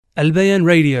Al-Bayan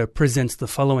Radio presents the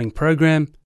following program,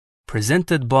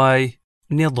 presented by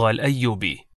Nedal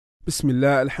Ayoubi. بسم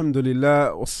الله الحمد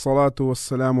لله والصلاة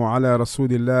والسلام على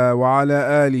رسول الله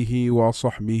وعلى آله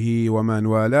وصحبه ومن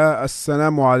والاه.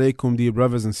 Assalamu alaikum, dear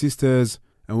brothers and sisters,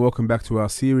 and welcome back to our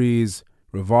series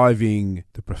Reviving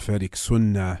the Prophetic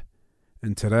Sunnah.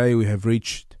 And today we have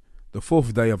reached the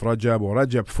fourth day of Rajab, or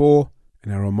Rajab 4,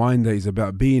 and our reminder is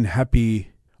about being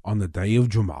happy on the day of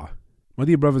Jumu'ah. My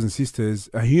dear brothers and sisters,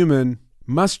 a human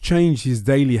must change his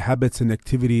daily habits and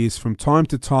activities from time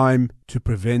to time to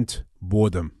prevent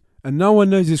boredom. And no one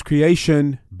knows his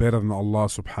creation better than Allah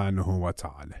subhanahu wa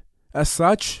ta'ala. As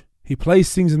such, He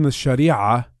placed things in the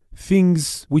Sharia,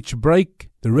 things which break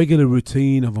the regular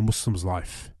routine of a Muslim's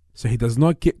life, so he does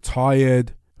not get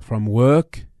tired from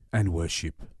work and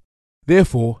worship.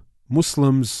 Therefore,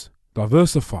 Muslims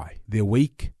diversify their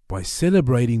week by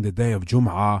celebrating the day of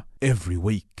Jumu'ah every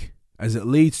week, as it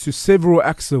leads to several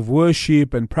acts of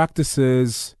worship and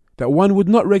practices that one would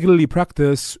not regularly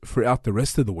practice throughout the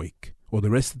rest of the week or the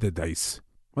rest of the days.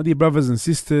 My dear brothers and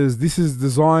sisters, this is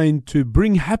designed to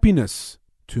bring happiness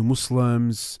to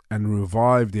Muslims and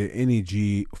revive their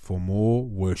energy for more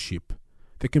worship.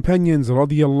 The companions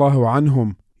radiyallahu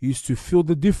anhum used to feel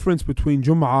the difference between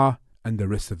Jum'ah and the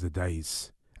rest of the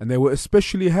days, and they were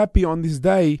especially happy on this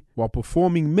day while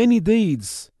performing many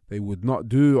deeds they would not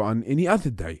do on any other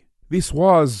day. This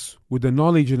was with the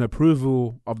knowledge and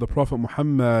approval of the Prophet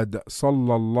Muhammad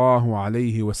sallallahu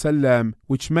alayhi wasallam,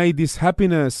 which made this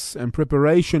happiness and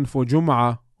preparation for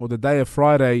Jum'ah, or the day of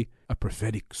Friday, a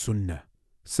prophetic sunnah.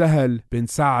 Sahal bin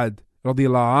Sa'ad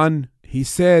radiyallahu anh, he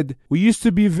said, "We used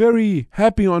to be very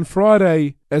happy on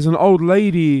Friday as an old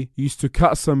lady used to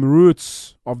cut some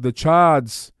roots of the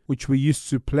chards which we used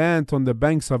to plant on the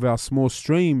banks of our small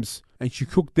streams, and she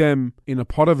cooked them in a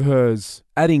pot of hers,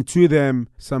 adding to them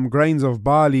some grains of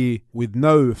barley with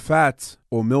no fat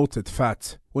or melted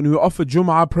fat. When we offered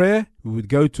Jum'ah prayer, we would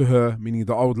go to her," meaning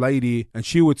the old lady, "and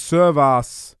she would serve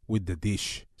us with the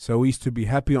dish." So we used to be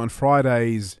happy on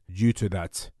Fridays due to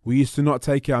that. We used to not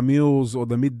take our meals or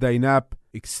the midday nap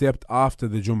except after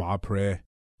the Jum'ah prayer.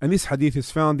 And this hadith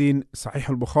is found in Sahih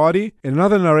al-Bukhari. In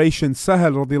another narration,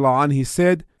 Sahal radiyallahu anh, he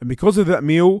said, "And because of that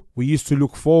meal, we used to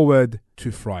look forward to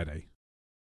Friday,"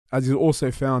 as is also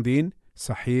found in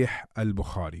Sahih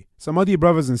al-Bukhari. So my dear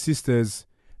brothers and sisters,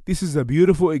 this is a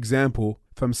beautiful example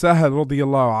from Sahal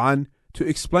radiyallahu anh to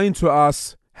explain to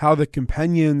us how the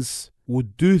companions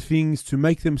would do things to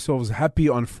make themselves happy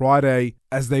on Friday,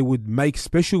 as they would make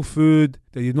special food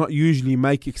they did not usually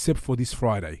make except for this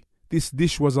Friday. This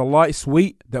dish was a light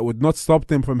sweet that would not stop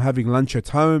them from having lunch at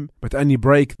home, but only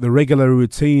break the regular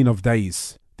routine of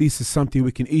days. This is something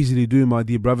we can easily do, my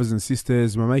dear brothers and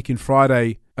sisters, by making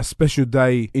Friday a special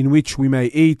day in which we may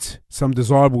eat some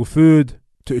desirable food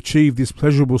to achieve this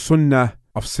pleasurable sunnah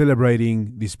of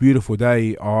celebrating this beautiful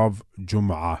day of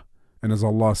Jum'ah. And as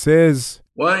Allah says,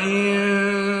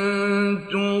 وَإِن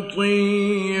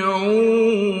تُطِيعُوهُ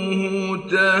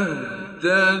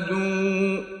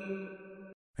تَهْتَدُوا.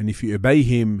 And if you obey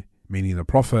him, meaning the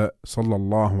Prophet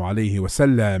sallallahu alaihi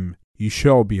wasallam, you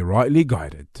shall be rightly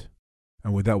guided.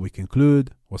 And with that we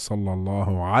conclude. وصلى الله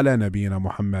على نبينا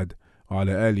محمد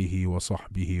وعلى آله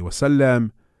وصحبه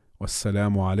وسلم.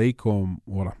 والسلام عليكم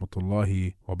ورحمة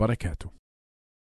الله وبركاته.